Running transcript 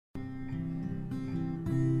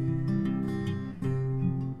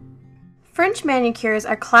French manicures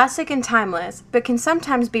are classic and timeless, but can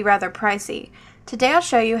sometimes be rather pricey. Today I'll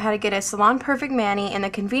show you how to get a salon perfect mani in the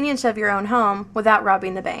convenience of your own home without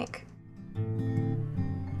robbing the bank.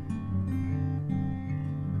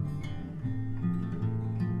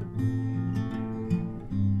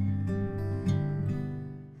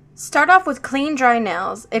 Start off with clean, dry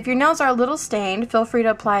nails. If your nails are a little stained, feel free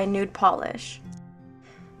to apply a nude polish.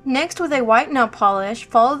 Next, with a white nail polish,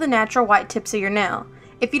 follow the natural white tips of your nail.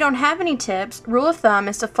 If you don't have any tips, rule of thumb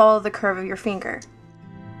is to follow the curve of your finger.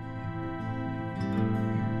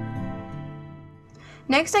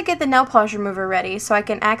 Next, I get the nail polish remover ready so I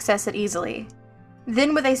can access it easily.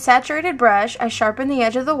 Then with a saturated brush, I sharpen the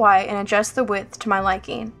edge of the white and adjust the width to my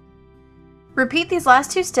liking. Repeat these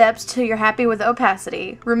last two steps till you're happy with the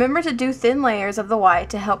opacity. Remember to do thin layers of the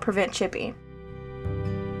white to help prevent chipping.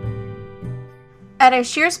 Add a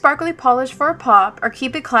sheer sparkly polish for a pop, or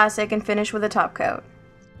keep it classic and finish with a top coat.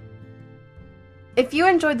 If you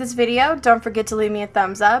enjoyed this video, don't forget to leave me a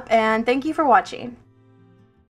thumbs up, and thank you for watching.